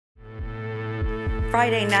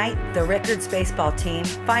Friday night, the Rickards Baseball team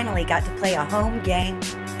finally got to play a home game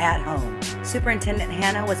at home. Superintendent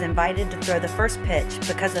Hannah was invited to throw the first pitch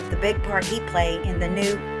because of the big part he played in the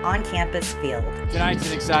new on-campus field. Tonight's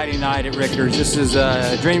an exciting night at Rickards. This is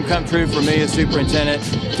a dream come true for me as superintendent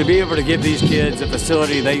to be able to give these kids a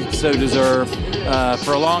facility they so deserve.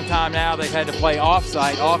 For a long time now, they've had to play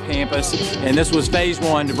off-site, off-campus, and this was phase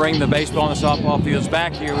one to bring the baseball and the softball fields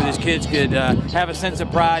back here where these kids could have a sense of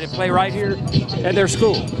pride and play right here at their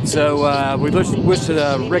school. So we wish to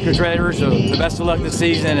the Rickards Raiders the best of luck this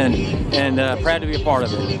season and proud to be a part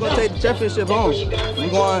of it. We're going to take the championship home. We're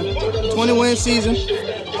going 20-win season.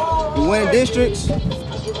 We're winning districts.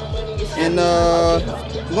 And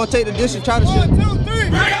we're going to take the district championship. 1, 2,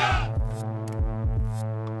 3.